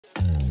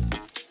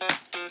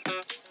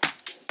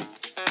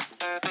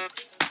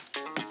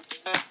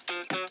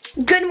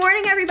Good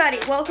morning, everybody.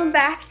 Welcome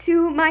back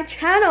to my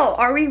channel.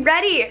 Are we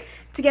ready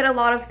to get a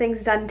lot of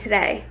things done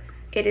today?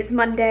 It is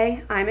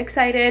Monday. I'm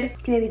excited.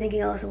 You may be thinking,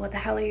 Alyssa, what the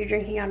hell are you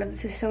drinking out of?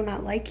 This is so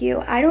not like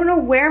you. I don't know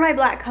where my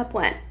black cup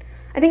went.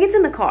 I think it's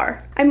in the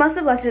car. I must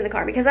have left it in the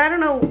car because I don't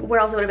know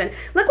where else it would have been.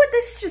 Look what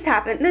this just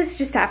happened. This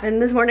just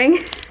happened this morning.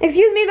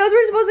 Excuse me, those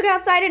were supposed to go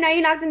outside and now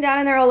you knocked them down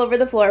and they're all over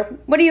the floor.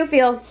 What do you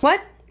feel? What?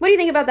 What do you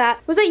think about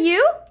that? Was that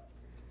you?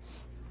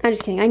 I'm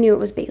just kidding. I knew it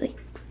was Bailey.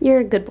 You're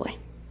a good boy.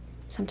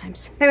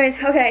 Sometimes.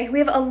 Anyways, okay, we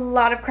have a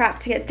lot of crap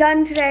to get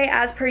done today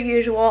as per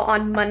usual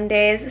on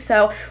Mondays.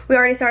 So we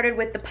already started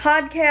with the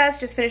podcast,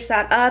 just finished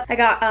that up. I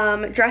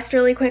got dressed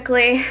really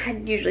quickly. I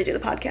usually do the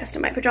podcast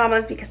in my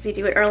pajamas because we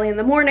do it early in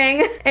the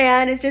morning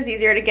and it's just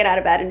easier to get out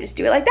of bed and just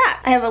do it like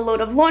that. I have a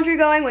load of laundry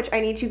going, which I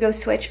need to go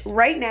switch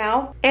right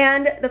now.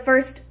 And the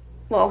first,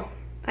 well,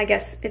 I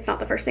guess it's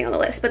not the first thing on the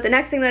list, but the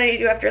next thing that I need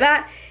to do after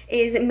that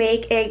is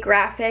make a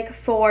graphic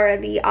for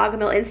the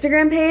Agahmil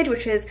Instagram page,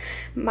 which is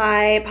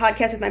my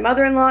podcast with my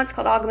mother-in-law. It's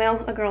called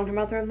Agahmil, a girl and her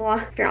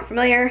mother-in-law. If you're not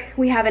familiar,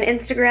 we have an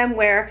Instagram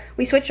where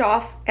we switch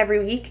off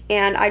every week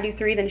and I do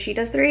 3, then she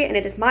does 3, and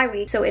it is my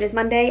week. So it is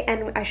Monday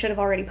and I should have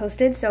already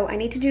posted, so I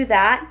need to do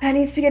that. That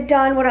needs to get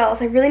done. What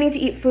else? I really need to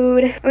eat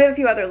food. We have a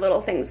few other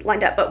little things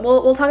lined up, but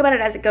we'll talk about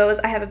it as it goes.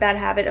 I have a bad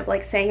habit of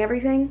like saying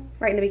everything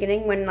right in the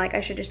beginning when like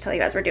I should just tell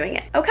you as we're doing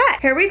it. Okay,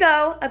 here we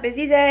go. A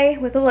busy day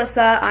with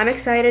Alyssa. I'm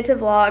excited to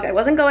vlog. I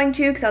wasn't going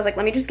to because I was like,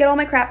 let me just get all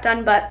my crap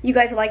done, but you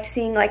guys liked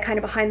seeing like kind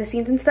of behind the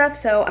scenes and stuff,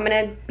 so I'm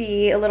gonna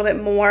be a little bit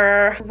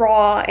more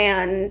raw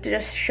and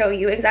just show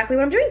you exactly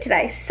what I'm doing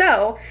today.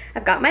 So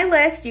I've got my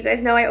list. You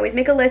guys know I always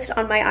make a list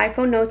on my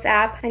iPhone notes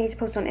app. I need to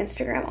post on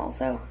Instagram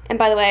also. And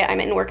by the way, I'm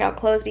in workout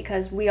clothes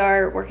because we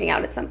are working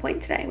out at some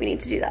point today. We need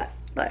to do that,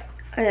 but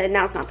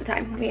now's not the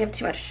time. We have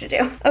too much to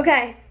do.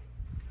 Okay,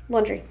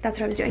 laundry. That's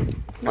what I was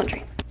doing.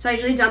 Laundry. So I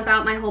usually dump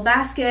out my whole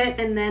basket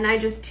and then I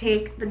just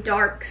take the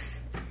darks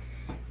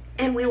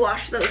and we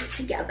wash those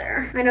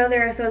together. I know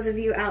there are those of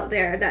you out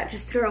there that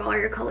just throw all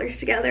your colors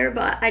together,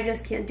 but I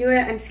just can't do it.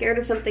 I'm scared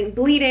of something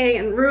bleeding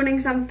and ruining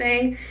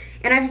something.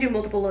 And I have to do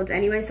multiple loads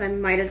anyway, so I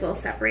might as well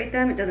separate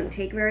them. It doesn't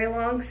take very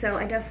long, so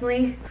I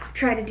definitely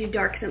try to do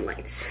darks and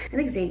lights. I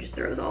think Zane just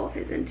throws all of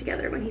his in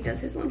together when he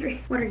does his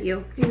laundry. What are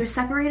you? Are you a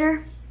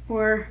separator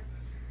or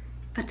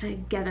a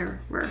togetherer?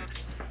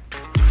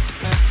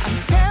 I'm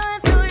staring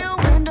through your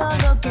window,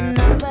 looking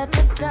up at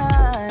the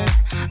stars,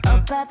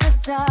 up at the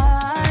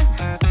stars.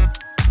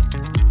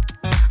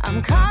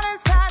 I'm caught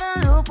inside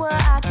a loop where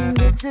I can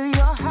get to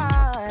your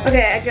heart.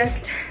 Okay, I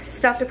just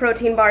stuffed a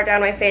protein bar down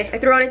my face. I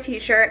threw on a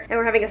t-shirt and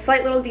we're having a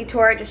slight little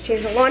detour. I just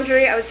changed the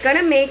laundry. I was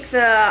gonna make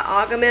the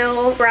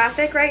Agahmil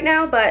graphic right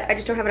now, but I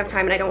just don't have enough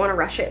time and I don't wanna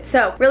rush it.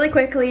 So really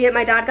quickly,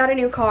 my dad got a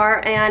new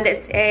car and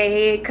it's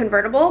a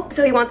convertible.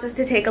 So he wants us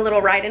to take a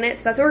little ride in it.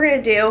 So that's what we're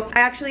gonna do. I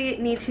actually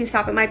need to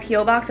stop at my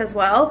P.O. box as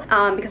well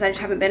because I just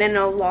haven't been in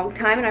a long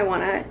time and I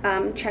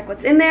wanna check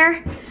what's in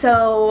there.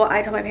 So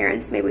I told my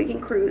parents maybe we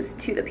can cruise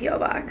to the P.O.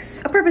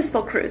 box. A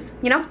purposeful cruise,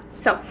 you know?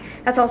 So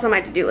that's also my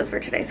to-do list for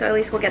today. So at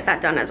least we'll get that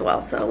done as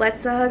well. So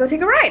let's go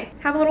take a ride.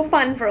 Have a little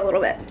fun for a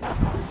little bit.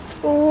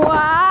 Wow.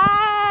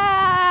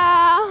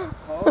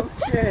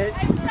 Okay.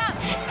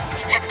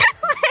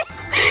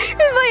 He's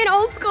playing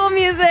old school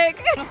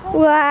music.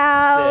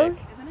 Wow.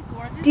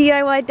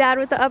 DIY dad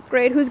with the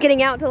upgrade. Who's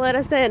getting out to let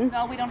us in?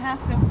 No, we don't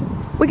have to.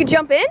 We could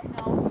jump in?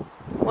 No.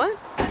 What?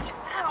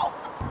 Ow.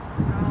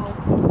 No.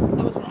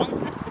 I was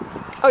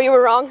wrong. Oh, you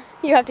were wrong.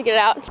 You have to get it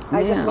out.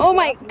 Yeah. Oh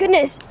my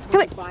goodness.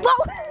 Whoa.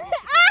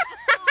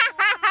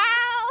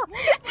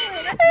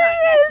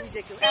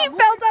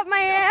 Seatbelt up my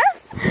ass.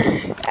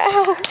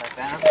 Ow.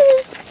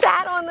 You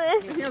sat on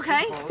this. Is it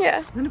okay?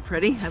 Yeah. Isn't it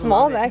pretty?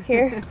 Small back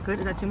here. Good,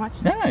 is that too much?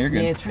 Yeah, you're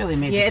good. Yeah, it's really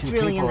made. Yeah, it's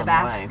really in the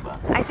back.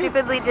 I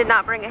stupidly did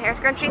not bring a hair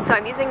scrunchie, so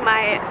I'm using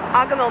my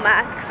Agahmil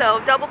mask.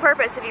 So double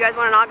purpose if you guys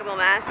want an Agahmil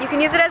mask. You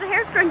can use it as a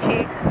hair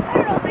scrunchie. I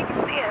don't know if they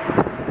can see it.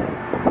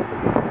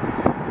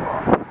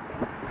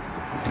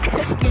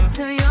 Get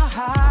to your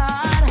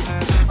heart.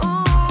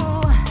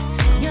 Ooh,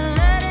 you're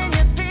letting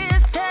your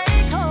fears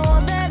take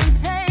hold, let them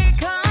take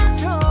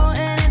control,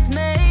 and it's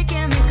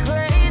making me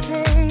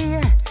crazy.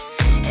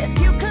 If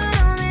you could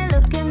only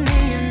look at me,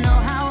 you know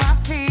how I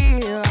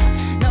feel,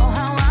 know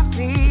how I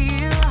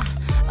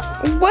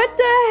feel. What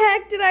the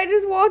heck did I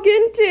just walk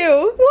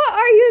into? What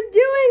are you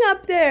doing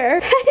up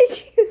there? How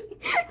did you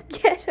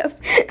get up?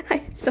 I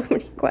have so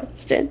many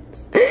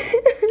questions.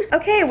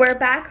 Okay, we're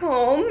back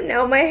home.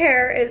 Now my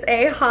hair is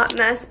a hot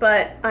mess,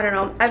 but I don't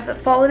know. I've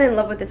fallen in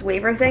love with this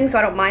waver thing, so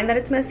I don't mind that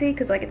it's messy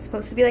because like it's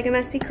supposed to be like a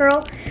messy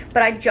curl,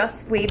 but I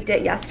just waved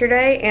it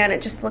yesterday and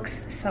it just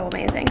looks so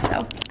amazing.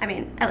 So, I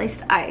mean, at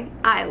least I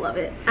love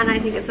it. And I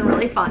think it's a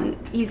really fun,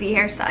 easy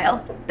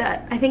hairstyle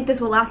that I think this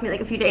will last me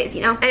like a few days,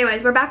 you know?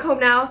 Anyways, we're back home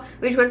now.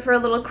 We just went for a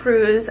little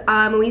cruise.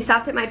 We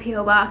stopped at my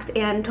P.O. box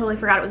and totally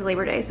forgot it was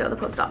Labor Day, so the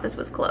post office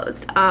was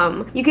closed.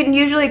 You can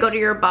usually go to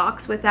your computer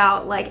box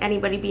without like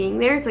anybody being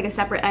there. It's like a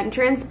separate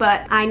entrance,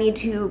 but I need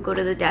to go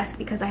to the desk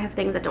because I have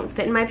things that don't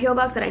fit in my P.O.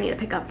 box that I need to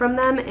pick up from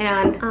them,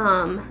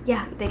 and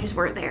yeah, they just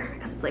weren't there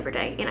because it's Labor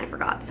Day and I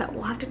forgot, so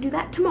we'll have to do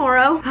that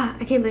tomorrow.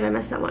 I can't believe I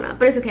messed that one up,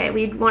 but it's okay.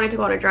 We wanted to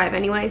go on a drive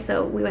anyway,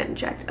 so we went and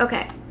checked.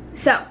 Okay.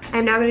 So,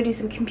 I'm now gonna do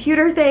some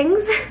computer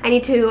things. I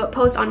need to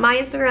post on my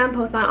Instagram,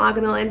 post on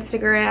Agahmil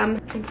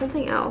Instagram, and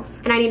something else.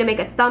 And I need to make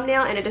a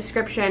thumbnail and a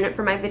description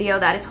for my video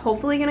that is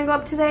hopefully gonna go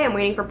up today. I'm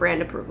waiting for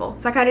brand approval.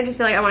 So I kind of just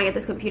feel like I wanna get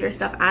this computer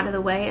stuff out of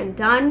the way and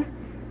done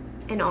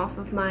and off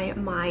of my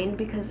mind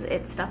because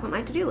it's stuff on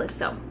my to-do list.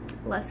 So,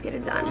 let's get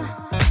it done.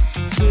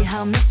 See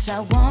how much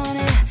I want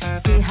it,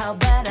 see how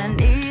bad I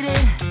need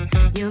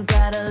it. You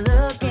gotta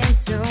look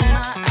into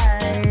my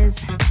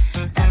eyes.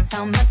 That's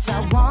how much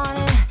I want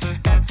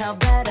it, that's how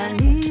bad I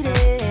need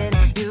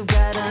it. You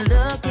gotta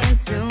look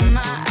into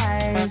my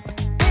eyes.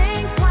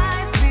 Think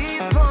twice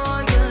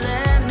before you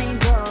let me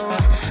go.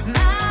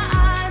 My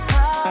eyes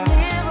are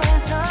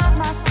mirrors of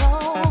my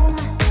soul.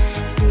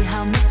 See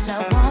how much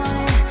I want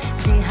it,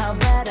 see how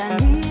bad I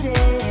need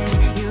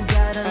it. You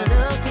gotta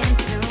look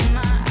into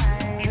my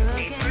eyes. It's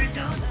made for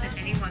adults, but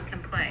anyone can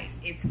play.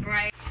 It's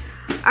bright.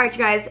 Alright,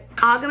 you guys,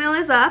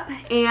 Agahmil is up,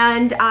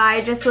 and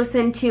I just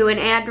listened to an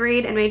ad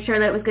read and made sure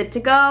that it was good to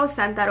go,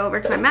 sent that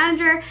over to my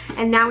manager,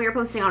 and now we are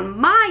posting on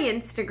my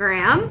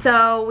Instagram.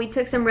 So we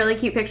took some really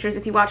cute pictures.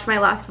 If you watched my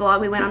last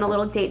vlog, we went on a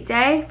little date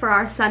day for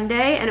our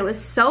Sunday, and it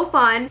was so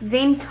fun.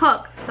 Zane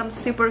took some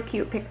super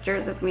cute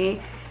pictures of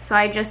me, so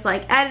I just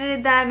like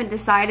edited them and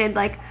decided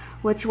like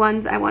which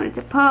ones I wanted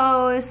to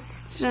post.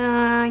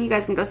 You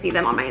guys can go see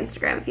them on my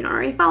Instagram if you don't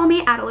already follow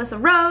me, at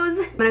Allisa Rose.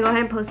 I'm gonna go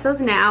ahead and post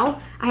those now.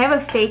 I have a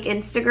fake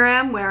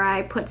Instagram where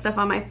I put stuff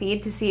on my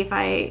feed to see if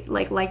I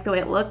like the way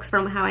it looks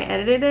from how I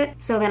edited it.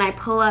 So then I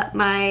pull up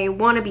my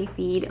wannabe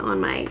feed on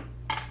my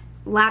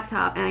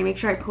laptop and I make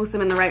sure I post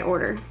them in the right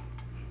order.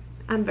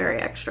 I'm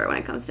very extra when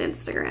it comes to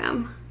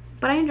Instagram,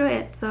 but I enjoy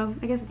it, so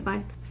I guess it's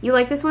fine. You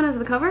like this one as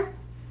the cover?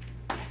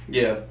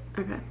 Yeah.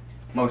 Okay.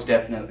 Most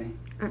definitely.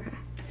 Okay.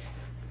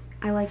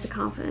 I like the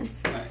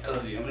confidence. Alright, I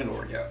love you. I'm gonna go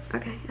work out.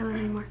 Okay, I love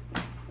you more.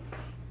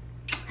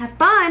 Have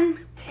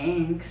fun!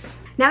 Thanks.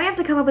 Now we have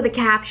to come up with a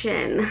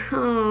caption.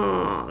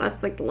 Oh,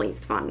 that's like the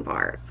least fun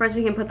part. First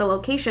we can put the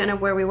location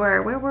of where we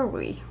were. Where were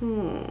we?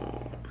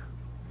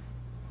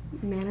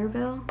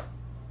 Manorville?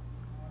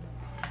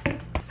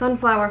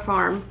 Sunflower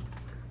Farm.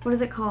 What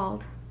is it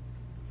called?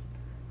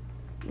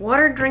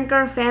 Water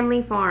Drinker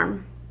Family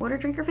Farm. Water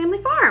Drinker Family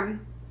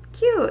Farm.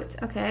 Cute.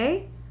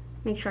 Okay.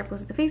 Make sure I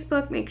post it to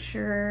Facebook. Make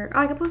sure... Oh,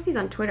 I could post these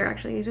on Twitter,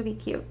 actually. These would be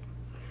cute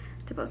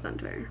to post on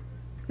Twitter.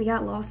 We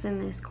got lost in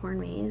this corn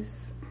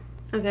maze.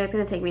 Okay, it's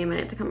gonna take me a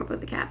minute to come up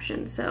with the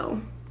caption, so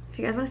if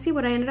you guys want to see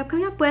what I ended up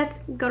coming up with,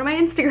 go to my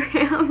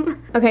Instagram.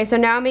 Okay, so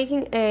now I'm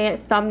making a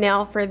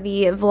thumbnail for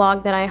the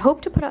vlog that I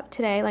hope to put up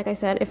today, like I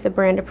said, if the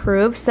brand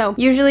approves. So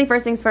usually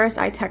first things first,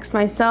 I text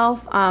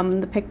myself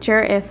the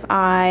picture if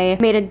I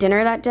made a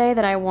dinner that day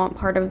that I want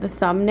part of the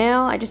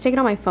thumbnail. I just take it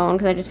on my phone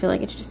because I just feel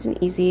like it's just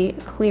an easy,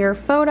 clear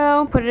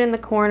photo. Put it in the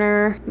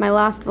corner. My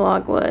last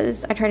vlog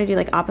was, I try to do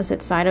like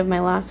opposite side of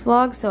my last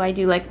vlog, so I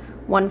do like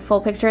one full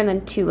picture and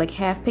then two like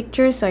half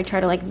pictures, so I try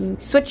to like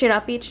switch it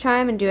up each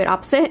time and do it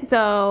opposite.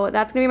 So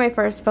that's gonna be my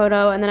first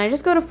photo, and then I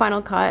just go to Final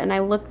Cut and I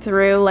look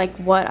through like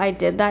what I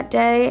did that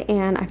day,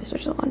 and I have to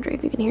switch the laundry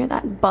if you can hear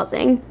that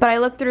buzzing, but I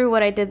look through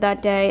what I did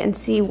that day and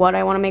see what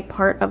I want to make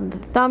part of the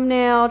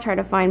thumbnail, try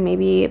to find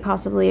maybe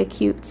possibly a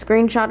cute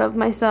screenshot of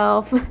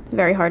myself.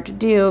 Very hard to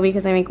do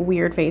because I make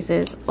weird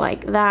faces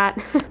like that.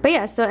 But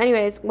yeah, so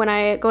anyways, when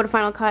I go to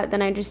Final Cut,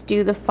 then I just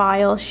do the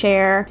file,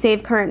 share,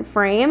 save current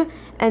frame,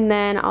 and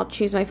then I'll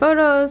choose my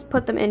photos,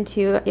 put them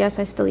into, yes,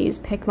 I still use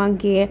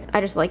PicMonkey.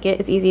 I just like it.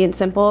 It's easy and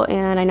simple,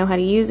 and I know how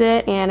to use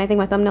it, and I think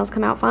my thumbnails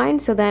come out fine.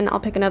 So then I'll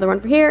pick another one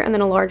for here, and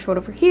then a large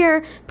photo for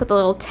here, put the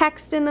little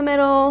text in the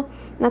middle,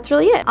 and that's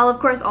really it. I'll of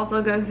course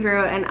also go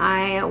through and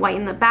I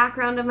whiten the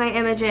background of my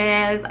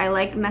images. I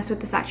like mess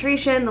with the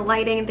saturation, the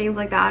lighting, and things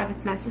like that if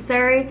it's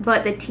necessary.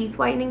 But the teeth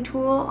whitening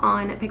tool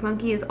on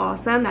PicMonkey is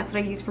awesome. That's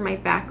what I use for my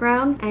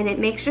backgrounds, and it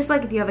makes just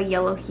like if you have a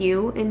yellow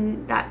hue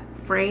in that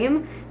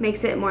frame,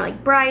 makes it more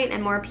like bright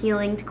and more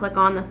appealing to click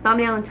on. The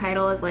thumbnail and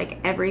title is like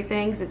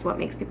everything because it's what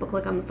makes people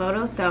click on the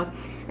photo, so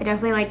I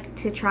definitely like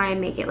to try and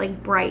make it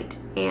like bright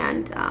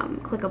and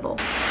clickable.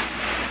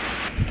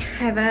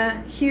 I have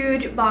a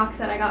huge box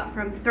that I got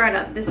from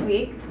ThreadUp this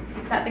week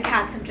that the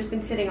cats have just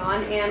been sitting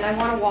on, and I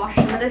want to wash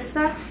some of this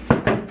stuff,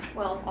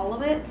 well, all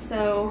of it.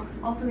 So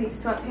also these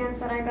sweatpants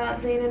that I got,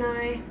 Zane and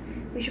I,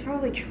 we should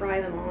probably try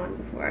them on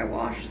before I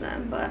wash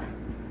them, but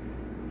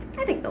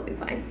I think they'll be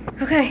fine.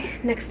 Okay,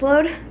 next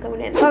load going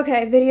in.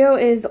 Okay, video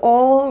is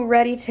all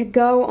ready to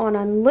go on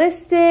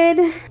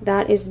Unlisted.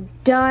 That is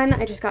done.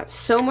 I just got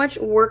so much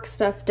work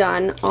stuff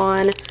done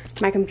on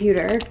my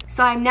computer.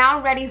 So I'm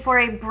now ready for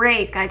a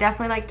break. I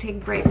definitely like to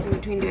take breaks in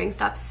between doing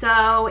stuff.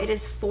 So it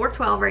is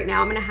 4:12 right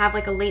now. I'm gonna have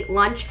like a late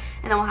lunch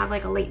and then we'll have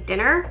like a late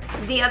dinner.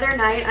 The other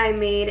night I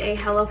made a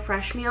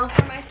HelloFresh meal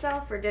for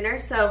myself for dinner.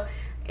 So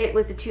it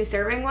was a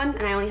 2-serving one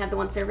and I only had the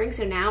 1 serving,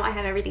 so now I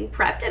have everything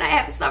prepped and I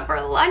have some for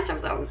lunch. I'm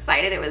so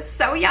excited. It was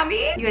so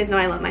yummy. You guys know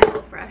I love my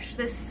HelloFresh.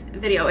 This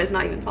video is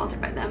not even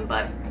sponsored by them,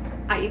 but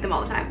I eat them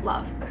all the time.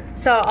 Love.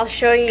 So I'll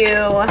show you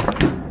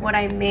what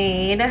I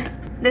made.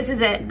 This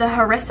is it, the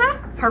harissa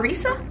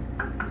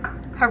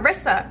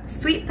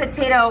sweet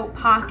potato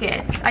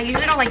pockets. I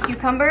usually don't like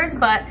cucumbers,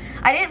 but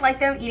I didn't like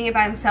them eating it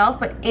by themselves,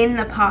 but in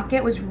the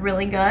pocket was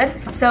really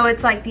good. So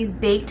it's like these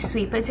baked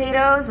sweet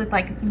potatoes with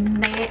like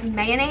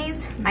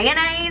mayonnaise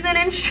an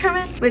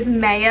instrument, with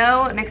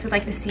mayo mixed with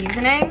like the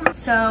seasoning.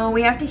 So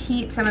we have to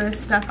heat some of this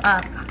stuff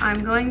up.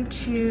 I'm going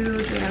to do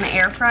it in the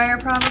air fryer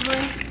probably.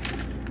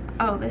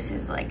 Oh, this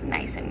is like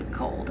nice and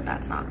cold.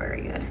 That's not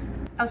very good.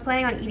 I was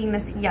planning on eating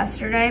this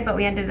yesterday, but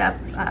we ended up,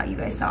 you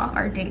guys saw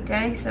our date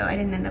day, so I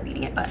didn't end up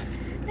eating it, but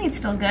I think it's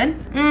still good.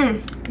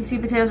 These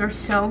sweet potatoes are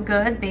so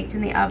good, baked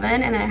in the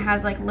oven, and then it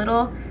has like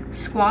little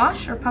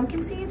squash or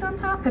pumpkin seeds on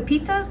top.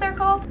 Pepitas, they're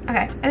called.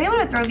 Okay, I think I'm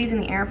gonna throw these in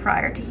the air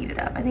fryer to heat it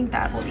up. I think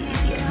that will be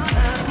easiest.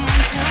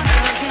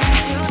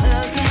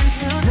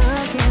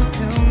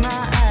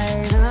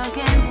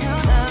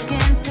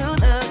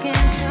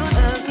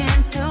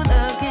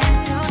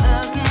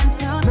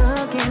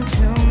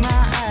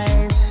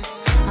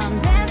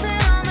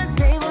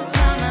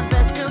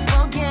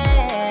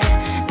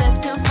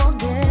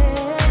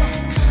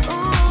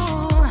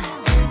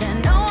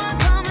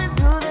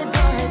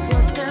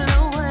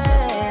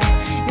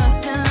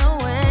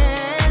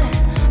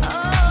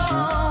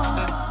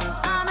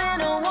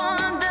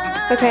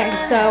 Okay,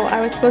 so I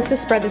was supposed to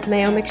spread this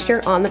mayo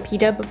mixture on the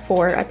pita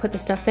before I put the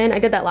stuff in. I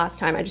did that last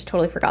time, I just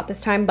totally forgot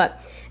this time,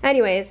 but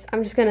anyways,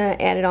 I'm just gonna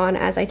add it on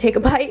as I take a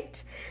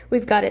bite.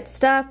 We've got it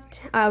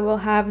stuffed. I will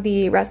have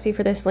the recipe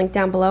for this linked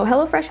down below.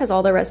 HelloFresh has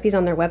all their recipes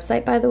on their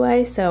website, by the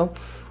way, so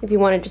if you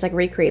want to just like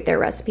recreate their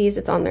recipes,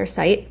 it's on their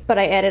site. But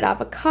I added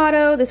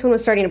avocado. This one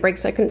was starting to break,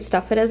 so I couldn't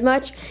stuff it as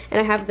much. And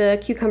I have the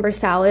cucumber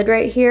salad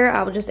right here.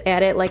 I will just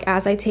add it like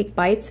as I take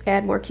bites,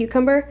 add more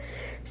cucumber.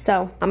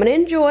 So I'm gonna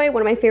enjoy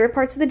one of my favorite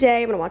parts of the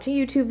day. I'm gonna watch a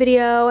YouTube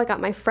video. I got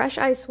my fresh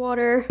ice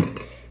water.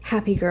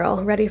 Happy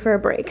girl, ready for a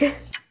break.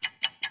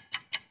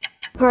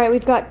 All right,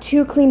 we've got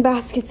 2 clean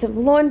baskets of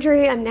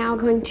laundry. I'm now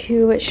going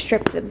to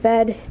strip the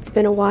bed. It's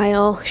been a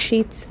while.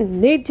 Sheets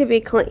need to be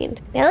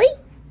cleaned. Billy?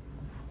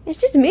 It's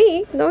just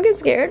me. Don't get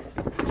scared.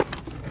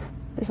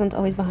 This one's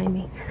always behind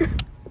me.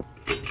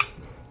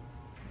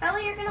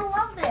 Belly, you're gonna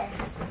love this.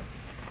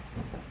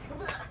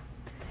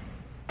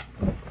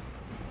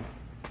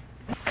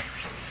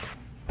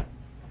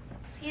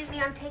 Excuse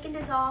me, I'm taking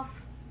this off.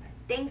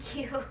 Thank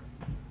you.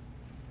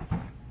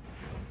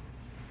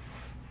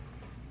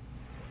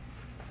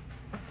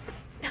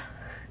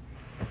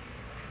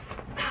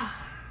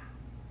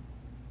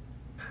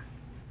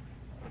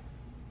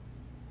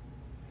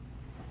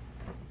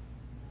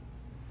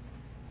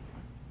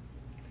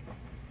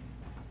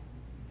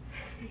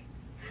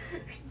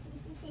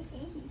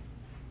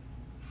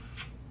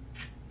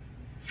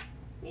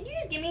 Did you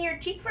just give me your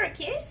cheek for a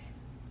kiss?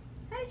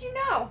 How did you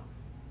know?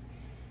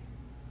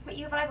 But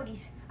you have eye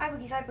boogies. Eye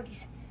boogies, eye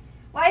boogies.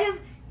 Why do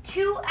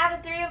 2 out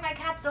of 3 of my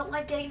cats don't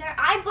like getting their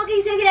eye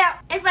boogies taken out?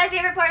 It's my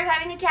favorite part of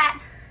having a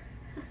cat.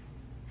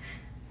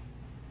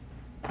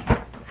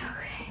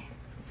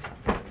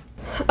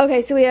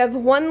 Okay, so we have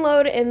 1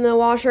 load in the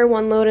washer,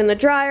 1 load in the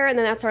dryer, and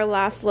then that's our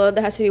last load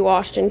that has to be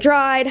washed and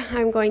dried.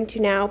 I'm going to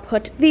now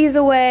put these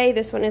away.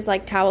 This one is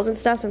like towels and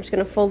stuff, so I'm just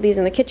gonna fold these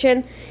in the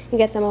kitchen and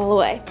get them all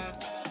away.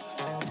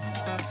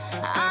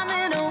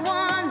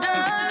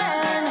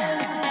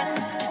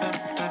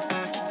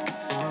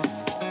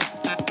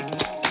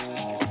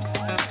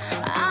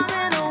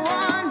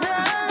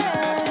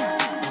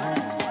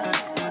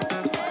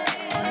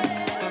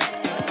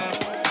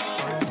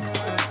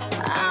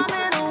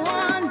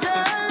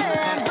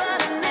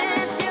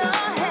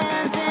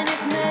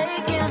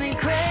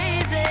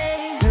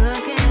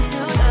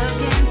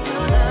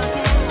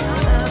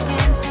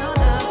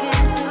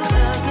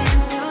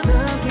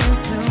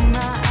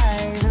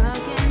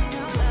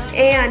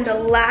 And the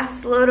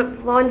last load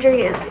of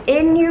laundry is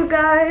in, you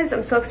guys.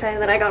 I'm so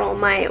excited that I got all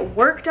my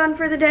work done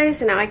for the day,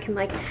 so now I can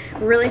like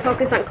really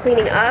focus on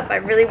cleaning up. I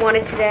really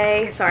wanted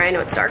today, sorry, I know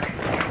it's dark.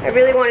 I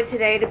really wanted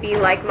today to be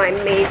like my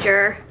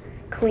major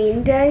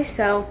clean day,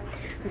 so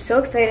I'm so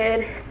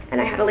excited. And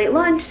I had a late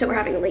lunch, so we're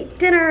having a late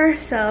dinner,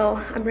 so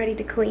I'm ready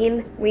to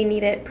clean. We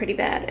need it pretty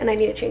bad, and I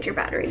need to change your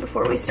battery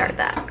before we start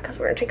that, because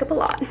we're gonna take up a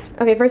lot.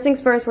 Okay, first things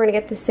first, we're gonna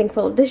get this sink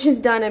full of dishes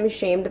done. I'm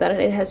ashamed that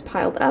it has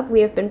piled up. We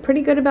have been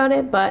pretty good about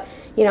it, but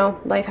you know,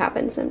 life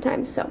happens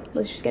sometimes, so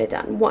let's just get it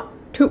done. 1,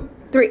 2,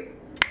 3.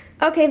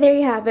 Okay, there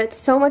you have it.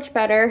 So much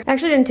better. It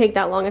actually didn't take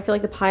that long. I feel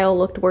like the pile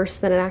looked worse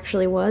than it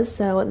actually was,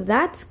 so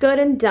that's good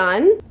and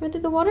done. Where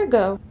did the water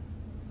go?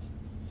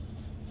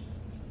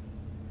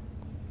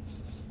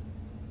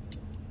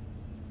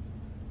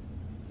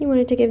 You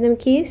wanted to give them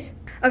keys?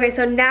 Okay,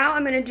 so now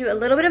I'm gonna do a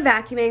little bit of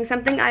vacuuming.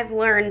 Something I've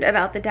learned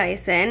about the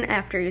Dyson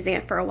after using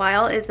it for a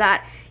while is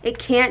that it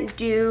can't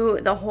do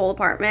the whole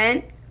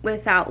apartment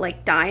without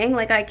like dying.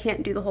 Like I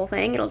can't do the whole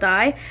thing, it'll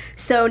die.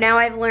 So now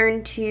I've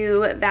learned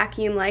to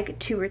vacuum like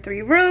 2 or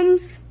 3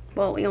 rooms.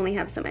 Well, we only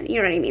have so many,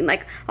 you know what I mean?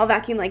 Like I'll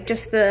vacuum like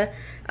just the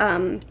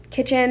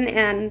kitchen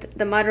and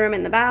the mudroom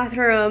and the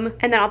bathroom,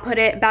 and then I'll put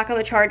it back on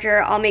the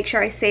charger. I'll make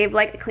sure I save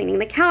like cleaning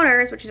the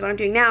counters, which is what I'm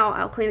doing now.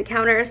 I'll clean the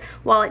counters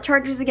while it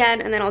charges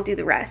again, and then I'll do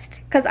the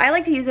rest. Because I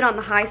like to use it on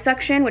the high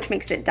suction, which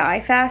makes it die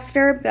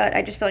faster, but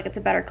I just feel like it's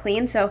a better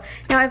clean. So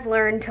now I've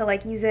learned to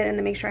like use it and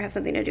to make sure I have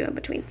something to do in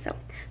between. So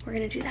we're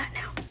gonna do that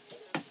now.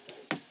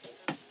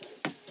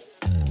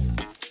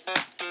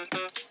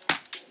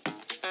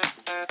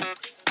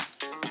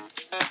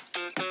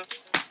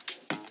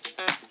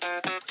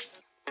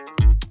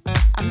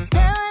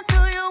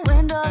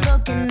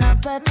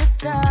 At the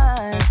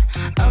stars,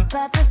 up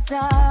at the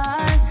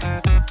stars.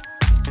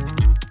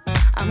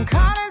 I'm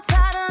caught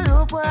inside a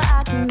loop where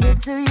I can get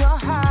to your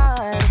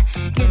heart,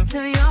 get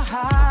to your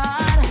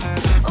heart.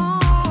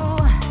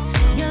 Ooh,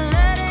 you're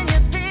letting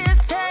your fears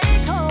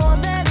take hold,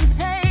 let them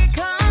take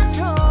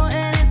control,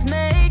 and it's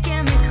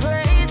making me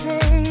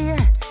crazy.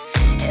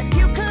 If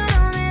you could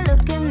only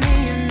look at me,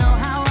 you know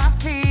how I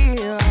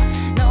feel,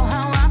 know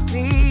how I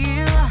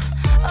feel.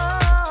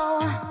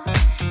 Oh,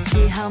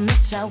 see how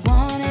much I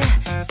want it.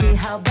 See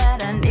how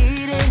bad I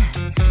need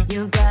it.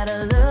 You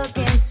gotta look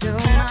into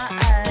my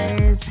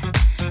eyes.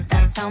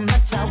 That's how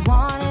much I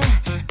want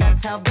it.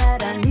 That's how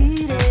bad I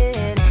need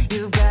it.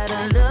 You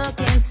gotta look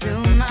into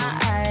my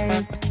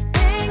eyes.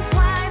 Think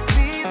twice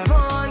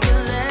before you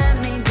let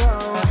me go.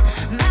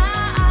 My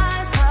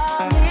eyes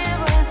are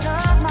mirrors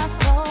of my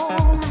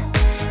soul.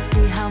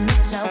 See how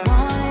much I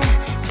want it.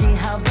 See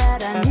how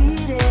bad I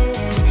need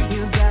it.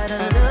 You gotta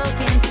look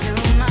into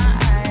my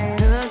eyes.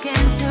 Look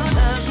into,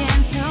 look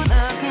into,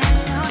 look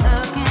into.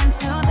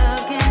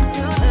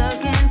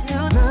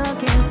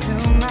 Look into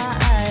my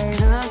eyes.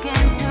 Look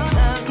into,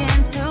 look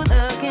into,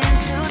 look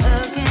into,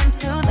 look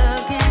into,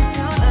 look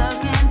into,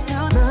 look into,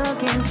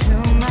 look into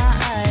my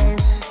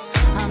eyes.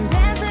 I'm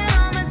dancing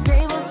on the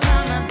tables,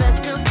 trying my best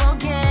to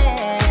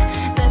forget,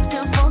 best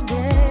to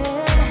forget.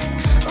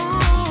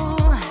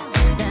 Ooh,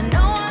 then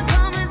no one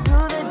coming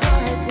through the door.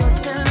 It's your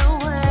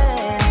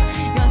silhouette,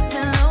 your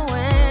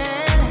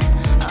silhouette.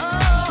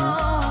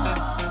 Oh,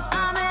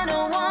 I'm in a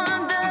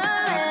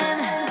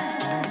wonderland.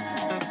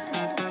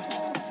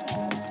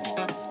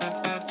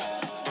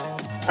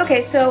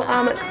 Okay, so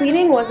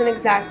cleaning wasn't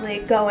exactly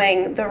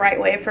going the right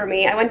way for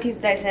me. I went to use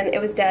Dyson, it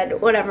was dead,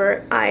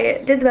 whatever.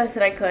 I did the best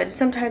that I could.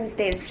 Sometimes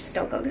days just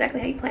don't go exactly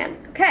how you plan.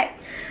 Okay,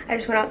 I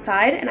just went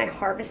outside and I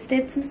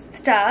harvested some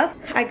stuff.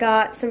 I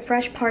got some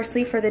fresh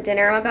parsley for the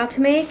dinner I'm about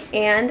to make,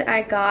 and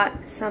I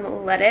got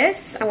some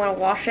lettuce. I want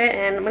to wash it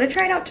and I'm gonna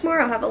try it out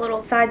tomorrow. I'll have a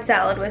little side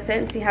salad with it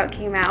and see how it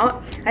came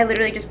out. I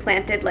literally just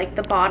planted like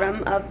the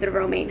bottom of the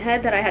romaine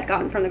head that I had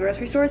gotten from the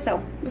grocery store,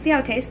 so we'll see how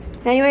it tastes.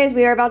 Anyways,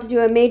 we are about to do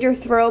a major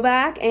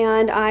throwback,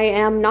 and I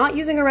am not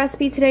using a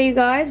recipe today, you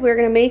guys. We're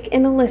gonna make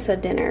an Allisa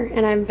dinner,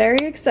 and I'm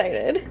very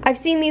excited. I've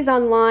seen these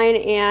online,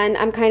 and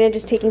I'm kind of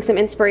just taking some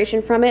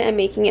inspiration from it and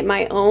making it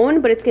my own,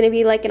 but it's gonna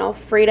be like an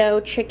Alfredo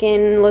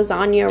chicken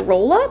lasagna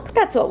roll-up.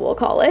 That's what we'll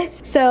call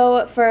it.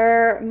 So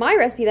for my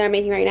recipe that I'm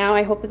making right now,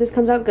 I hope that this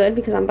comes out good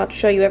because I'm about to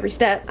show you every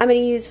step. I'm gonna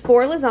use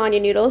 4 lasagna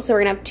noodles, so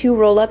we're gonna have 2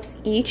 roll-ups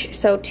each,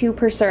 so 2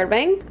 per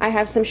serving. I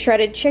have some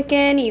shredded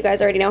chicken. You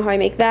guys already know how I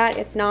make that.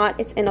 If not,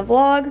 it's in the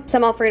vlog.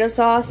 Some Alfredo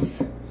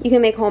sauce. You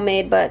can make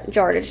homemade, but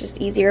jarred is just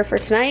easier for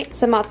tonight.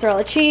 Some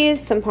mozzarella cheese,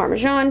 some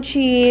Parmesan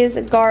cheese,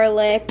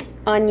 garlic,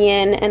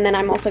 onion, and then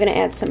I'm also gonna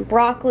add some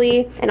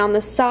broccoli. And on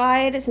the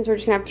side, since we're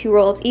just gonna have 2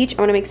 roll-ups each, I'm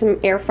gonna make some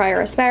air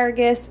fryer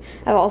asparagus.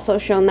 I've also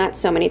shown that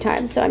so many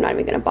times, so I'm not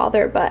even gonna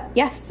bother, but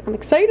yes, I'm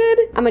excited.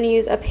 I'm gonna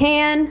use a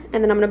pan,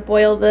 and then I'm gonna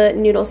boil the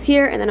noodles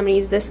here, and then I'm gonna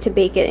use this to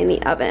bake it in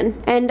the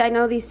oven. And I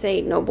know these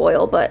say no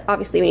boil, but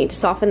obviously we need to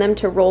soften them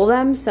to roll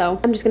them, so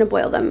I'm just gonna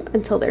boil them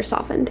until they're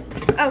softened.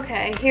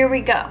 Okay, here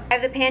we go. I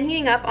have the pan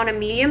heating up on a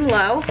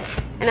medium-low,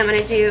 and I'm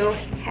gonna do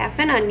half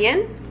an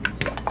onion.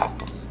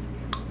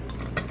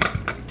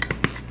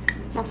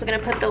 I'm also gonna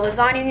put the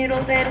lasagna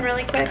noodles in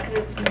really quick because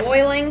it's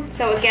boiling.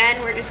 So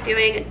again, we're just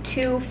doing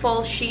 2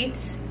 full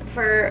sheets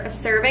for a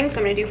serving, so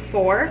I'm gonna do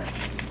 4.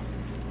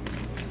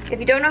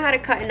 If you don't know how to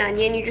cut an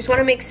onion, you just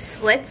wanna make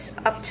slits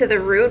up to the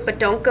root, but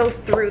don't go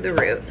through the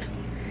root.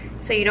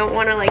 So you don't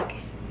wanna like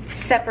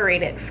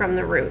separate it from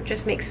the root,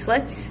 just make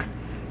slits.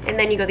 And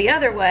then you go the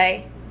other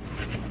way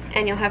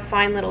and you'll have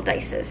fine little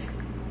dices.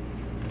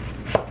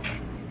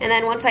 And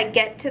then once I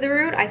get to the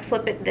root, I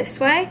flip it this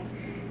way,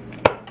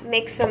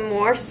 make some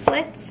more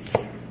slits,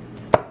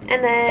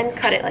 and then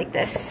cut it like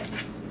this.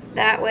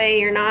 That way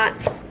you're not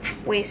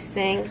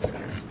wasting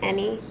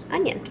any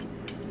onion.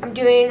 I'm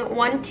doing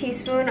 1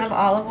 teaspoon of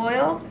olive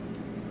oil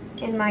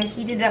in my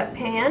heated up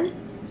pan,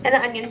 and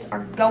the onions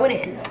are going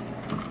in.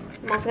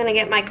 I'm also gonna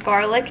get my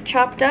garlic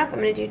chopped up. I'm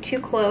gonna do 2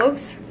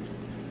 cloves.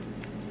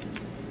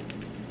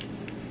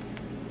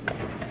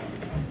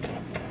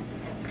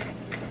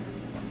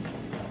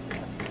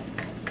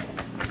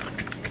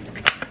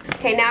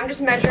 Okay, now I'm just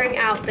measuring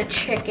out the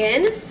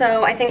chicken.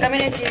 So I think I'm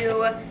gonna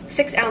do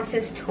 6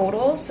 ounces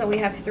total. So we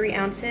have 3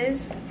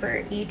 ounces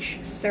for each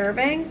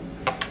serving.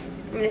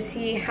 I'm gonna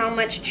see how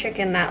much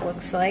chicken that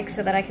looks like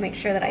so that I can make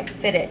sure that I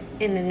fit it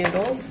in the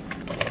noodles.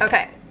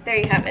 Okay, there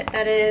you have it.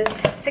 That is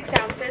 6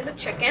 ounces of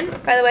chicken.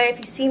 By the way, if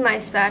you see my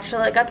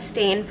spatula, it got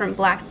stained from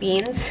black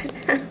beans.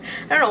 I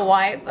don't know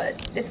why,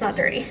 but it's not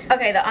dirty.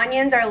 Okay, the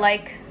onions are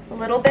like a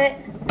little bit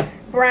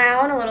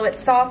brown, a little bit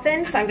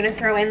softened, so I'm gonna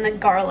throw in the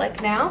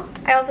garlic now.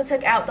 I also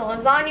took out the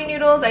lasagna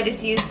noodles. I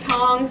just used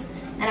tongs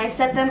and I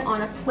set them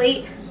on a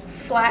plate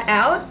flat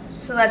out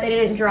so that they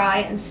didn't dry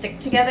and stick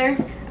together.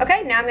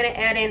 Okay, now I'm gonna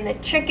add in the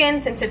chicken.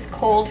 Since it's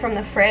cold from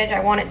the fridge, I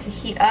want it to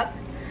heat up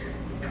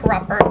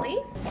properly.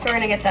 So we're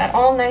gonna get that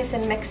all nice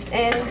and mixed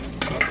in,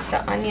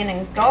 the onion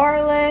and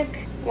garlic.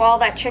 While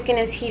that chicken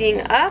is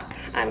heating up,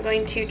 I'm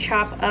going to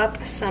chop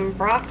up some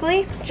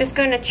broccoli. Just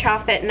going to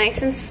chop it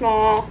nice and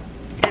small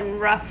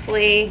and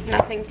roughly,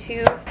 nothing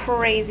too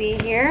crazy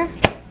here.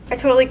 I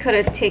totally could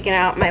have taken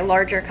out my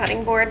larger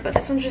cutting board, but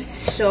this one's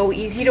just so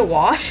easy to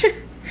wash.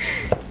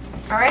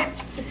 All right,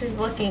 this is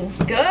looking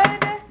good.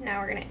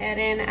 Now we're gonna add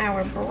in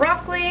our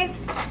broccoli.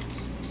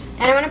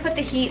 And I'm gonna put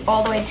the heat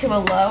all the way to a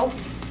low.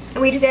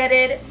 And we just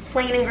added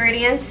plain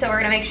ingredients, so we're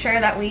gonna make sure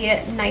that we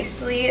get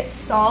nicely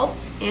salt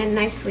and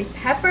nicely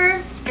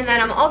pepper. And then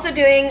I'm also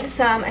doing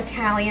some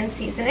Italian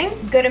seasoning,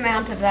 good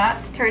amount of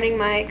that. Turning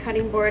my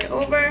cutting board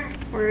over,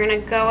 we're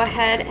gonna go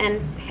ahead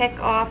and pick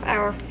off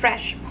our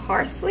fresh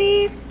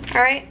parsley.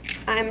 All right,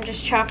 I'm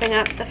just chopping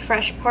up the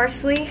fresh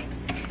parsley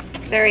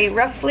very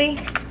roughly.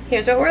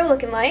 Here's what we're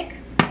looking like.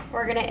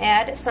 We're gonna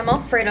add some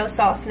Alfredo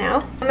sauce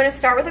now. I'm gonna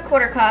start with a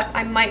 1/4 cup.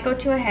 I might go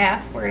to a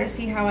half. We're gonna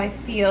see how I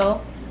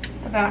feel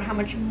about how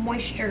much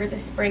moisture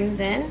this brings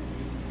in.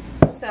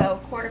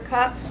 So 1/4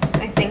 cup,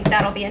 I think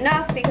that'll be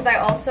enough because I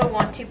also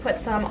want to put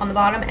some on the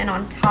bottom and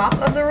on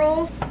top of the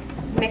rolls.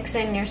 Mix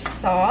in your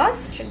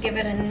sauce, should give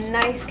it a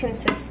nice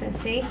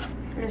consistency.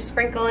 I'm gonna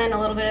sprinkle in a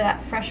little bit of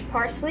that fresh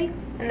parsley,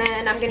 and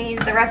then I'm gonna use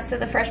the rest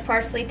of the fresh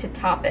parsley to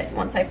top it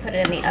once I put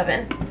it in the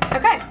oven.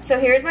 Okay, so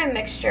here's my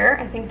mixture.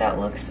 I think that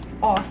looks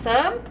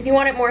awesome. If you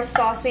want it more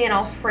saucy and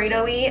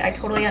Alfredo-y, I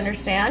totally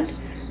understand.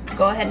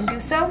 Go ahead and do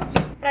so.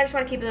 But I just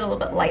want to keep it a little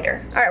bit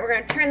lighter. All right, we're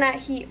gonna turn that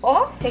heat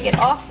off, take it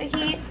off the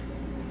heat.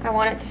 I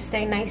want it to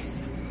stay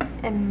nice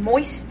and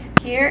moist.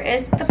 Here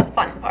is the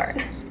fun part.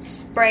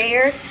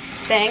 Sprayer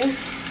thing,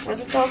 what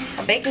is it called?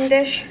 A baking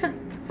dish?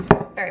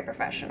 Very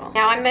professional.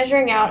 Now I'm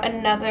measuring out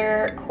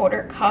another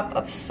 1/4 cup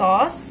of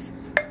sauce.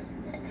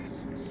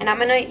 And I'm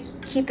gonna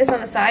keep this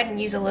on the side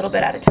and use a little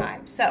bit at a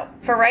time. So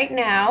for right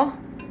now,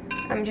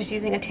 I'm just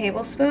using a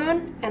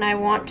tablespoon and I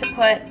want to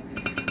put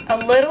a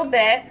little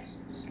bit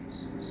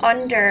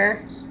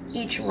under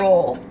each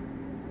roll.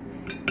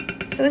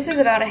 So this is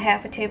about a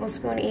 1/2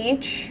 tablespoon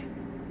each.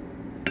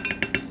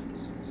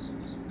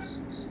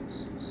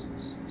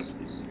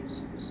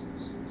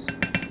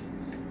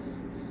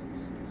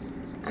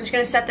 I'm just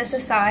gonna set this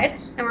aside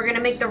and we're gonna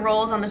make the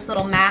rolls on this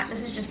little mat.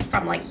 This is just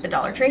from like the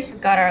Dollar Tree.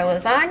 We've got our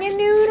lasagna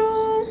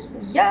noodle,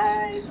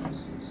 yay!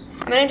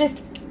 I'm gonna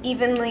just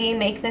evenly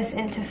make this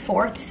into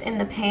 4ths in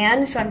the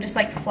pan. So I'm just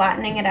like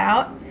flattening it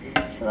out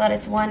so that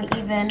it's one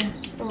even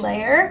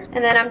layer.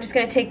 And then I'm just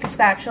gonna take the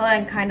spatula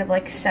and kind of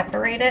like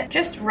separate it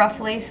just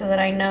roughly so that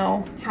I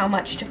know how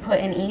much to put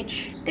in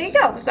each. There you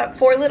go, we've got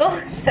 4 little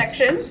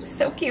sections,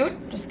 so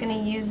cute. Just gonna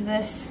use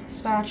this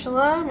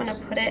spatula, I'm gonna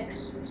put it,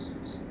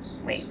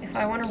 wait, if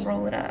I wanna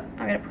roll it up,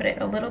 I'm gonna put it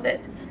a little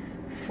bit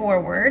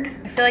forward.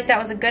 I feel like that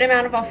was a good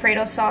amount of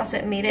Alfredo sauce.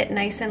 It made it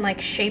nice and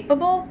like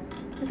shapeable,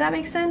 if that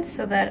makes sense,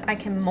 so that I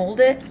can mold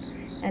it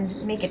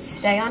and make it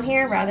stay on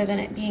here rather than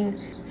it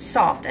being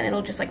soft and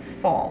it'll just like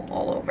fall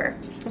all over.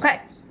 Okay,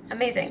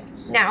 amazing.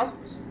 Now,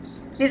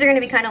 these are gonna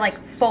be kind of like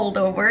fold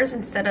overs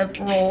instead of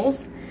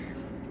rolls,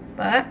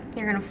 but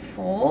you're gonna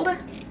fold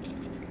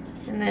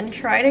and then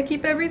try to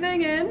keep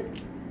everything in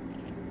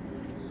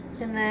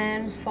and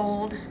then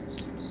fold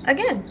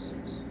again.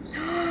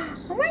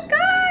 Oh my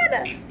God,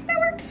 that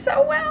worked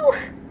so well.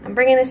 I'm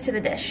bringing this to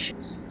the dish.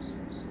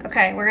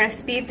 Okay, we're gonna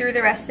speed through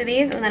the rest of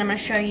these and then I'm gonna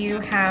show you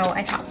how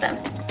I top them.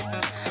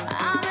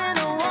 I'm in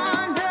a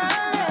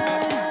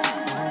wonderland.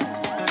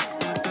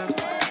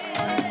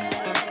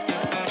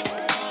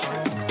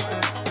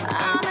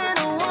 I'm in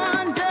a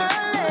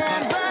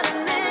wonderland, but I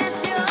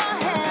miss your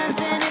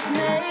hands and it's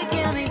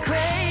making me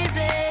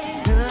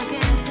crazy.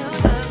 Looking.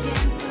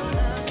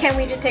 Can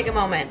we just take a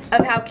moment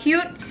of how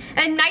cute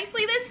and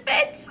nicely this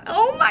fits?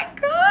 Oh my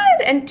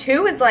God. And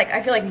 2 is like,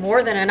 I feel like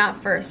more than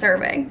enough for a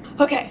serving.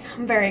 Okay,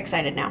 I'm very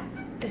excited now.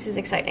 This is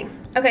exciting.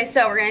 Okay,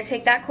 so we're gonna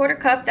take that 1/4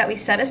 cup that we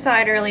set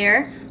aside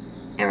earlier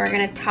and we're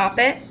gonna top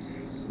it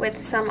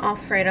with some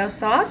Alfredo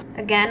sauce.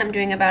 Again, I'm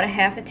doing about a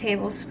 1/2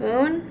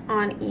 tablespoon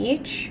on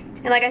each.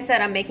 And like I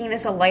said, I'm making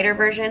this a lighter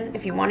version.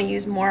 If you want to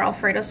use more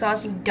Alfredo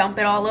sauce, you dump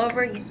it all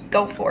over, you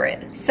go for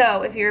it.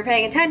 So if you were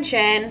paying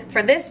attention,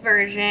 for this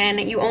version,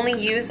 you only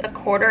use a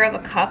 1/4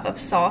 cup of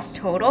sauce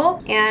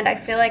total. And I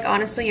feel like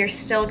honestly, you're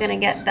still gonna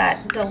get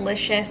that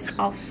delicious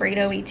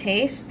Alfredo-y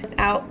taste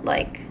without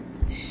like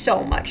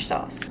so much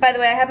sauce. By the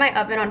way, I have my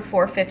oven on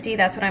 450.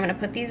 That's what I'm gonna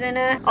put these in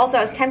at. Also,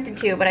 I was tempted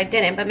to, but I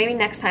didn't. But maybe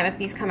next time if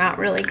these come out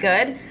really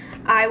good,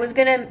 I was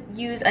gonna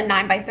use a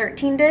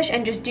 9x13 dish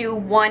and just do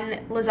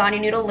one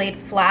lasagna noodle laid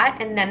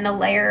flat and then the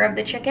layer of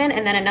the chicken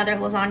and then another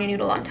lasagna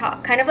noodle on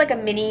top. Kind of like a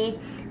mini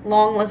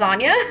long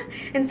lasagna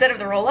instead of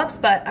the roll-ups,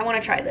 but I want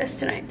to try this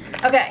tonight.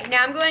 Okay,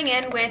 now I'm going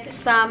in with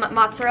some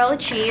mozzarella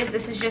cheese.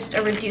 This is just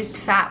a reduced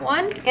fat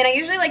one, and I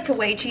usually like to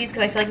weigh cheese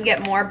because I feel like you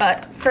get more,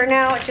 but for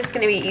now it's just going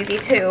to be easy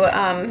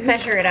to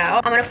measure it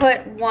out. I'm going to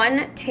put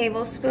 1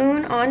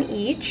 tablespoon on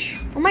each.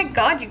 Oh my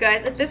god, you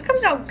guys, if this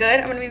comes out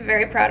good, I'm going to be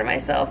very proud of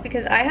myself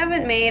because I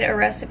haven't made a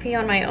recipe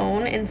on my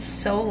own in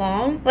so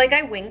long. Like,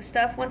 I wing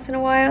stuff once in a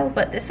while,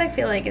 but this I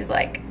feel like is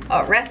like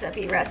a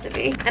recipe.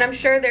 And I'm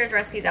sure there's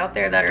recipes out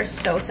there that are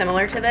so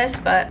similar to this,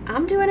 but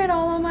I'm doing it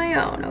all on my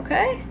own,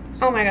 okay?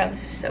 Oh my god,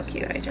 this is so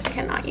cute. I just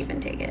cannot even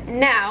take it.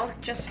 Now,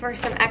 just for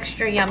some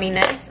extra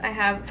yumminess, I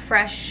have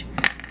fresh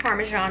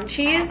Parmesan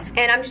cheese,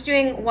 and I'm just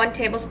doing 1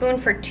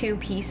 tablespoon for 2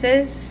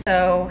 pieces,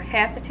 so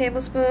half a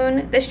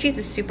tablespoon. This cheese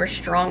is super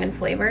strong in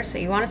flavor, so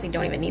you honestly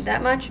don't even need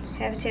that much.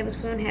 Half a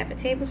tablespoon, half a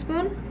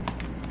tablespoon.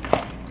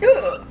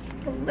 Ooh,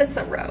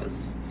 Allisa Rose.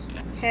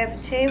 Half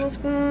a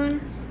tablespoon.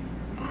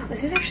 Oh,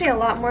 this is actually a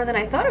lot more than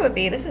I thought it would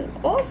be. This is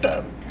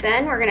awesome.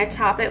 Then we're gonna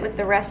top it with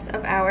the rest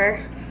of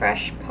our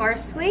fresh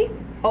parsley.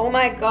 Oh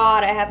my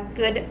god, I have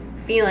good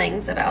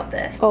feelings about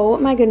this. Oh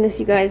my goodness,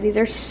 you guys, these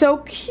are so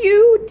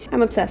cute.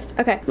 I'm obsessed.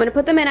 Okay, I'm gonna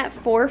put them in at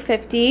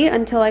 450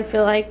 until I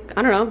feel like,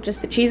 I don't know,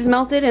 just the cheese is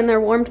melted and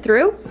they're warmed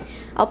through.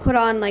 I'll put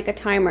on like a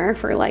timer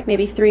for like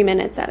maybe 3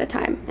 minutes at a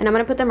time. And I'm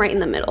gonna put them right in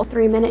the middle.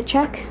 3-minute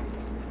check.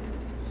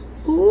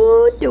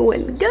 Ooh,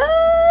 doing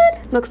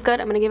good. Looks good.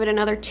 I'm gonna give it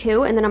another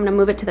 2 and then I'm gonna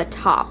move it to the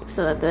top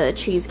so that the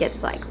cheese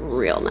gets like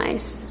real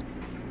nice.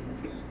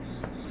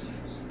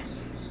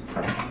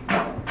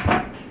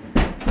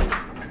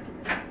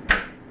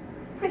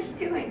 What are you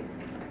doing?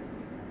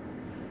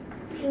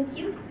 Thank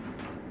you.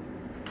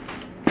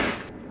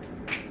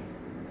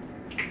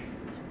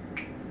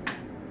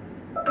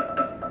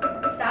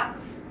 Stop.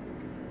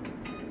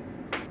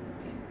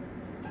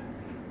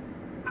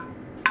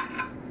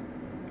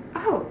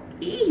 Oh,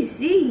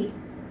 easy.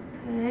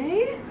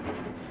 Okay.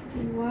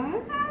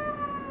 Wow.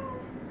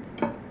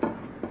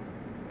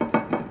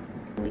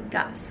 We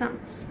got some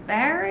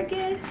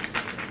asparagus.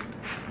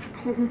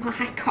 Oh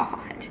my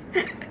god.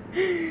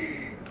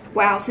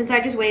 Wow, since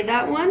I just weighed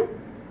that one,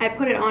 I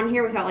put it on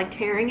here without like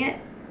tearing it.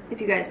 If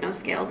you guys know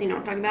scales, you know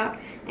what I'm talking about.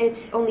 And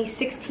it's only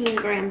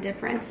 16-gram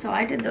difference, so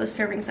I did those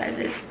serving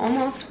sizes.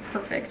 Almost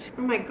perfect.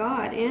 Oh my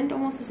god, and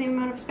almost the same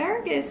amount of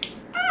asparagus.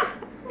 Ah,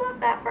 love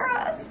that for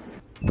us.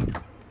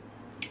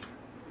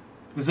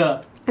 What's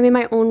up? I made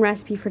my own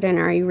recipe for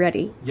dinner. Are you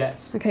ready?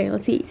 Yes. Okay,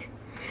 let's eat.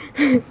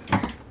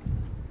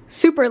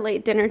 Super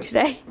late dinner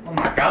today. Oh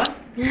my god.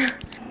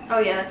 Oh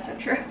yeah, that's so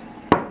true.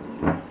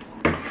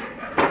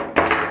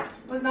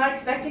 Was not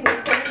expecting the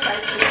serving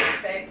size to be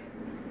this big.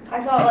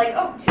 I thought like,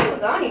 oh, 2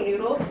 lasagna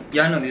noodles.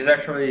 Yeah, I know, these are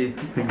actually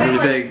Like really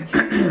big.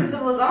 2 pieces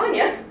of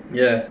lasagna.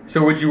 Yeah.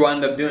 So what'd you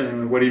wind up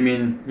doing? What do you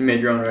mean you made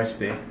your own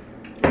recipe?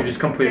 You just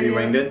completely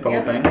winged it, the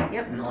whole thing?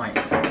 Yep.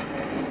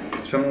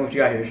 Nice. Show me what you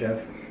got here, chef.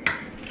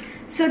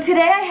 So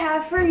today I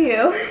have for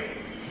you,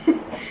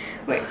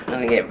 wait, let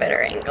me get a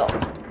better angle.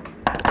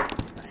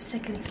 I'm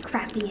sick of these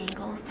crappy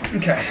angles.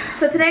 Okay.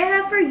 So today I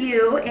have for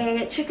you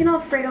a chicken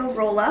Alfredo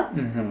roll-up.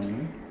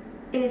 Mm-hmm.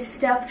 It is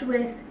stuffed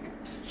with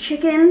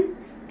chicken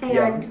and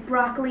Yum.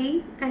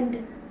 broccoli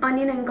and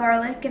onion and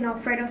garlic and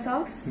Alfredo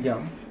sauce.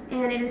 Yum.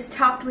 And it is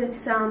topped with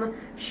some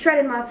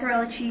shredded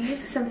mozzarella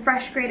cheese, some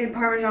fresh grated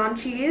Parmesan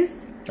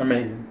cheese,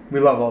 Amazing. We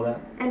love all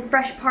that. and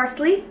fresh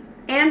parsley,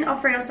 and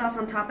Alfredo sauce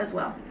on top as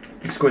well.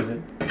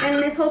 Exquisite.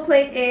 And this whole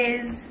plate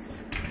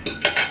is,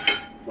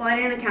 well, I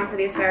didn't account for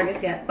the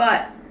asparagus yet,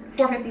 but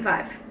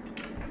 $4.55.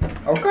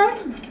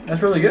 Okay.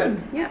 That's really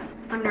good. Yeah,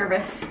 I'm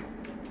nervous.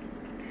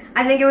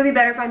 I think it would be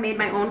better if I made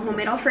my own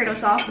homemade Alfredo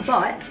sauce,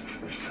 but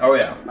Oh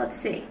yeah. let's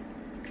see.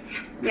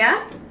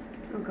 Yeah?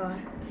 Oh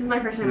god. This is my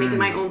first time making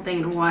my own thing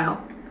in a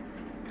while.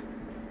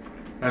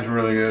 That's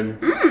really good.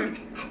 Mmm.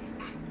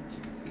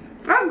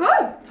 Oh,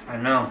 good. I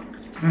know.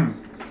 Mm.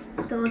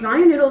 The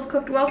lasagna noodles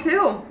cooked well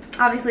too.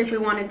 Obviously, if we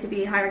wanted to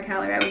be higher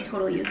calorie, I would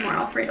totally use more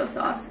Alfredo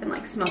sauce and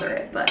like smother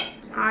it, but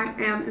I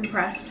am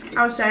impressed.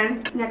 I was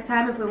saying, next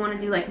time if we want to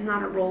do like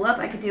not a roll up,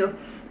 I could do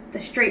the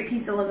straight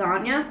piece of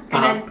lasagna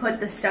and then put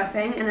the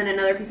stuffing and then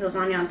another piece of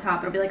lasagna on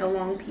top. It'll be like a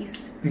long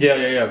piece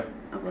Yeah.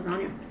 of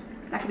lasagna.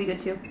 That could be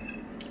good too.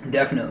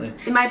 Definitely.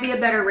 It might be a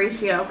better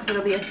ratio because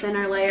it'll be a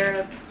thinner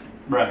layer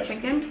of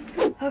chicken.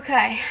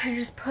 Okay, I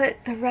just put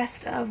the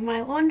rest of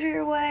my laundry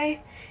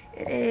away.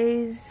 It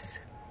is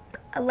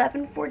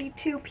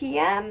 11:42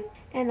 p.m.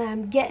 and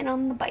I'm getting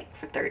on the bike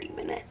for 30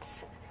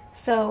 minutes.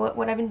 So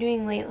what I've been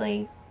doing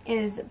lately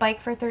is bike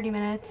for 30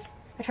 minutes.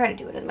 I try to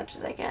do it as much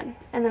as I can.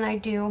 And then I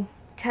do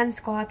 10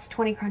 squats,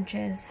 20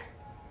 crunches,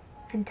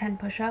 and 10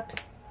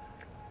 push-ups.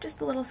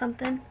 Just a little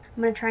something.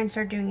 I'm gonna try and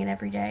start doing it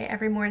every day.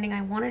 Every morning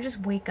I wanna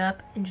just wake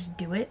up and just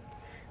do it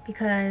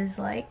because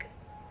like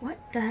What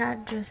the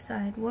heck just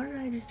said? What did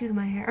I just do to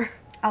my hair?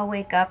 I'll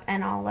wake up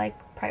and I'll like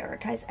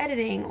prioritize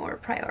editing or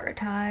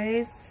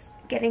prioritize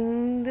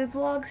getting the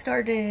vlog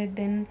started,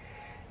 and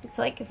it's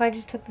like if I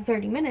just took the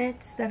 30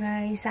 minutes that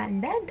I sat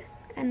in bed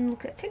and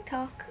looked at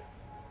TikTok,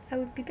 I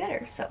would be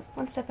better. So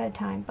one step at a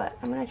time, but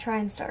I'm gonna try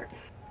and start.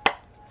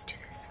 Let's do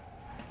this.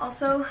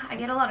 Also, I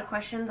get a lot of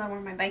questions on where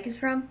my bike is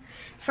from.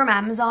 It's from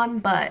Amazon,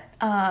 but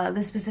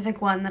the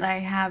specific one that I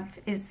have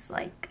is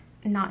like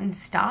not in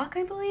stock,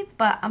 I believe,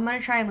 but I'm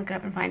gonna try and look it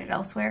up and find it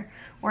elsewhere,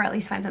 or at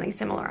least find something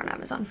similar on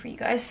Amazon for you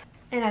guys.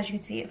 And as you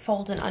can see, it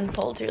folds and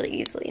unfolds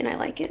really easily, and I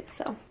like it.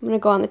 So I'm gonna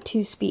go on the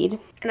 2-speed,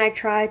 and I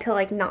try to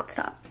like not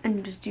stop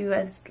and just do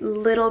as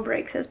little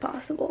breaks as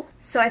possible.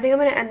 So I think I'm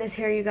gonna end this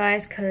here, you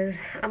guys, because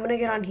I'm gonna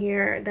get on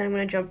here, then I'm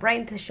gonna jump right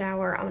into the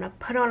shower, I'm gonna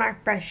put on our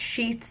fresh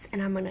sheets,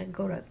 and I'm gonna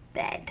go to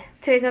bed.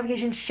 Today's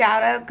notification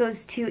shout out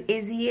goes to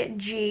Izzy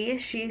G.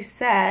 She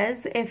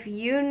says, if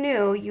you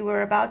knew you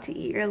were about to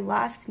eat your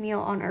last meal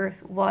on earth,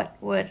 what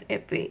would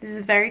it be? This is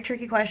a very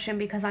tricky question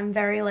because I'm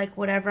very like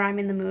whatever I'm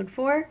in the mood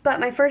for.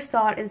 But my first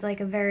thought is like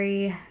a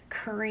very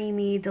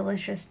creamy,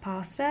 delicious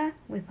pasta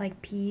with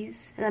like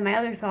peas. And then my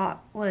other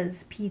thought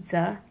was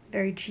pizza.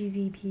 Very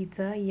cheesy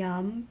pizza,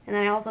 yum. And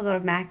then I also thought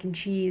of mac and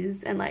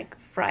cheese and like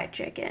fried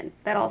chicken.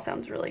 That all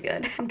sounds really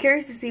good. I'm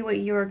curious to see what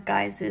your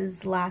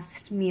guys'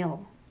 last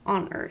meal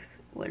on earth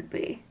would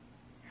be.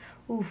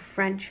 Ooh,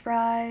 French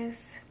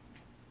fries.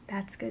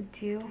 That's good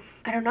too.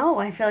 I don't know.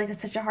 I feel like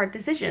that's such a hard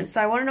decision. So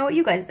I want to know what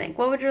you guys think.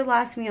 What would your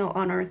last meal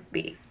on earth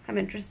be? I'm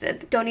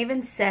interested. Don't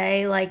even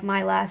say like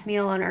my last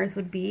meal on earth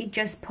would be.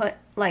 Just put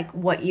like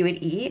what you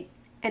would eat,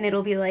 and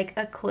it'll be like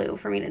a clue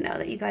for me to know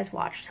that you guys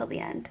watched till the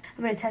end.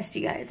 I'm gonna test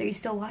you guys. Are you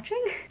still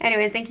watching?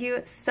 Anyways, thank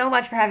you so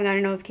much for having on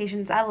your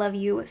notifications. I love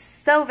you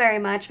so very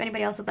much. If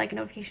anybody else would like a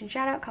notification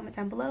shout out, comment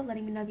down below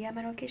letting me know that you have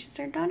my notifications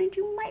turned on and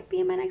you might be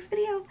in my next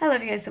video. I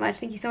love you guys so much.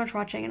 Thank you so much for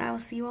watching, and I will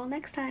see you all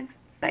next time.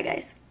 Bye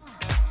guys.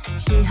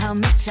 See how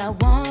much I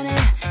want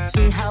it,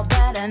 see how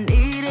bad I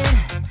need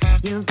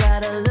it. You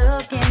gotta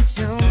look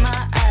into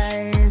my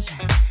eyes.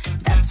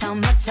 That's how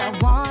much I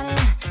want